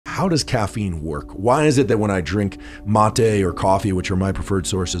how does caffeine work? Why is it that when I drink mate or coffee, which are my preferred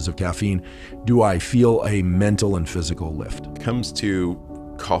sources of caffeine, do I feel a mental and physical lift? When it comes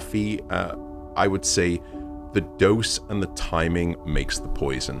to coffee, I would say the dose and the timing makes the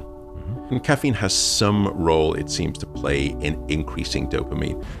poison. And caffeine has some role, it seems, to play in increasing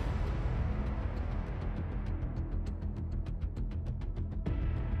dopamine.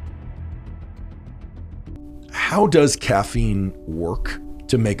 How does caffeine work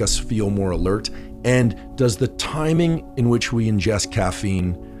to make us feel more alert? And does the timing in which we ingest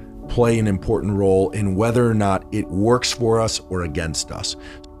caffeine play an important role in whether or not it works for us or against us?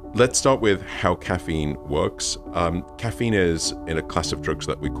 Let's start with how caffeine works. Caffeine is in a class of drugs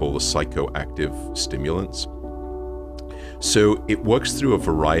that we call the psychoactive stimulants. So it works through a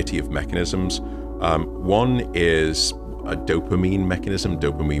variety of mechanisms. One is a dopamine mechanism.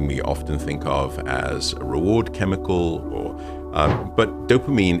 Dopamine we often think of as a reward chemical, but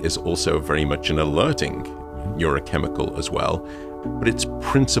dopamine is also very much an alerting neurochemical as well. But its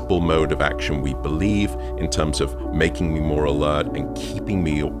principal mode of action, we believe, in terms of making me more alert and keeping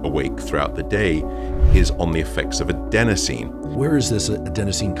me awake throughout the day, is on the effects of adenosine. Where is this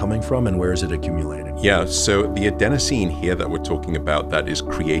adenosine coming from and where is it accumulating? Yeah, so the adenosine here that we're talking about that is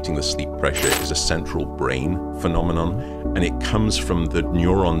creating the sleep pressure is a central brain phenomenon, and it comes from the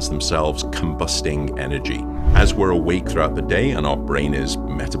neurons themselves combusting energy. As we're awake throughout the day and our brain is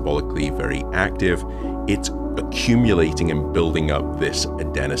metabolically very active, it's accumulating and building up this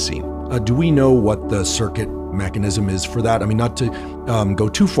adenosine. Do we know what the circuit mechanism is for that? I mean, not to go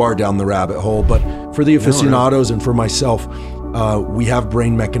too far down the rabbit hole, but for the aficionados and for myself, we have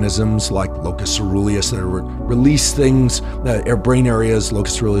brain mechanisms like locus coeruleus that release things, brain areas,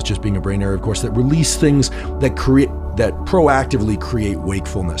 locus coeruleus just being a brain area, of course, that release things that proactively create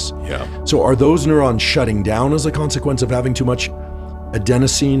wakefulness. Yeah. So are those neurons shutting down as a consequence of having too much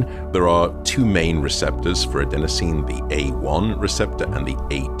adenosine? There are two main receptors for adenosine, the A1 receptor and the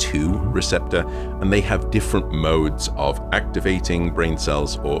A2 receptor, and they have different modes of activating brain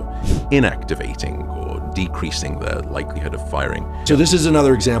cells or inactivating or decreasing the likelihood of firing. So this is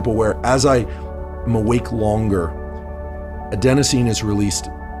another example where as I am awake longer, adenosine is released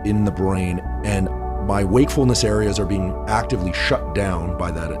in the brain and my wakefulness areas are being actively shut down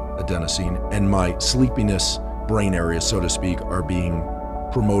by that adenosine, and my sleepiness brain areas, so to speak, are being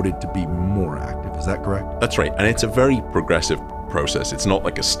promoted to be more active. Is that correct? That's right. And it's a very progressive process. It's not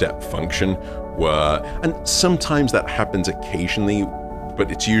like a step function and sometimes that happens occasionally, but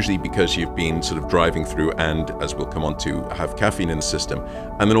it's usually because you've been sort of driving through and, as we'll come on to, have caffeine in the system.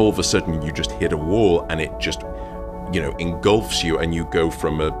 And then all of a sudden you just hit a wall and it just, engulfs you and you go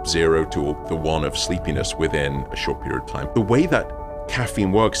from a 0 to the 1 of sleepiness within a short period of time. The way that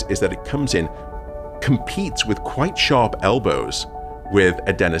caffeine works is that it comes in, competes with quite sharp elbows with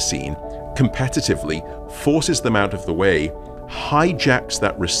adenosine, competitively, forces them out of the way, hijacks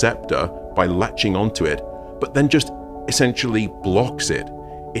that receptor by latching onto it, but then just essentially blocks it.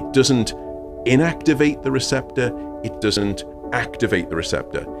 It doesn't inactivate the receptor, it doesn't activate the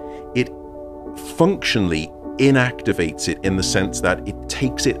receptor. It functionally inactivates it in the sense that it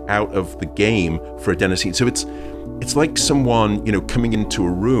takes it out of the game for adenosine. So it's like someone, coming into a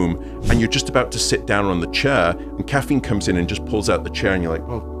room and you're just about to sit down on the chair and caffeine comes in and just pulls out the chair and you're like,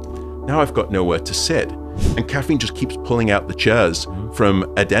 well, now I've got nowhere to sit. And caffeine just keeps pulling out the chairs from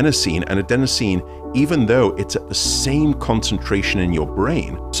adenosine, and adenosine, even though it's at the same concentration in your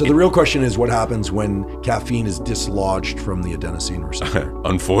brain. So the real question is what happens when caffeine is dislodged from the adenosine receptor?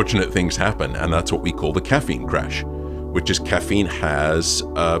 Unfortunate things happen, and that's what we call the caffeine crash, which is caffeine has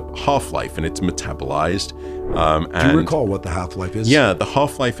a half-life and it's metabolized. Do you recall what the half-life is? Yeah, the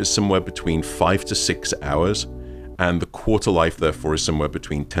half-life is somewhere between 5 to 6 hours, and the quarter life, therefore, is somewhere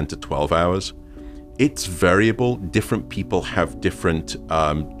between 10 to 12 hours. It's variable. Different people have different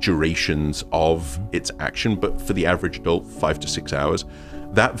durations of its action, but for the average adult, 5 to 6 hours.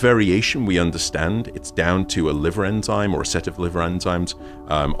 That variation we understand. It's down to a liver enzyme or a set of liver enzymes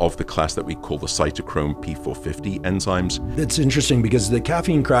of the class that we call the cytochrome P450 enzymes. It's interesting because the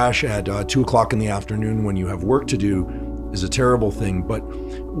caffeine crash at 2 o'clock in the afternoon when you have work to do is a terrible thing. But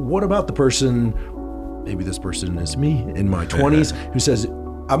what about the person, maybe this person is me in my 20s, who says,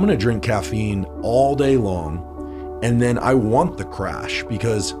 I'm going to drink caffeine all day long, and then I want the crash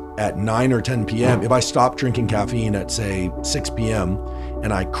because at 9 or 10 p.m., if I stop drinking caffeine at, say, 6 p.m.,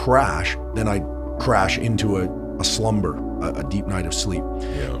 and I crash, then I crash into a slumber, a deep night of sleep.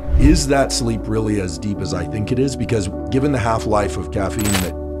 Yeah. Is that sleep really as deep as I think it is? Because given the half-life of caffeine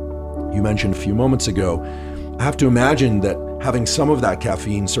that you mentioned a few moments ago, I have to imagine that having some of that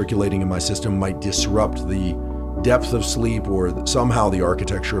caffeine circulating in my system might disrupt the depth of sleep or somehow the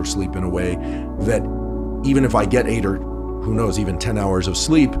architecture of sleep in a way that even if I get 8 or who knows, even 10 hours of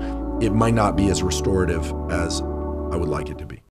sleep, it might not be as restorative as I would like it to be.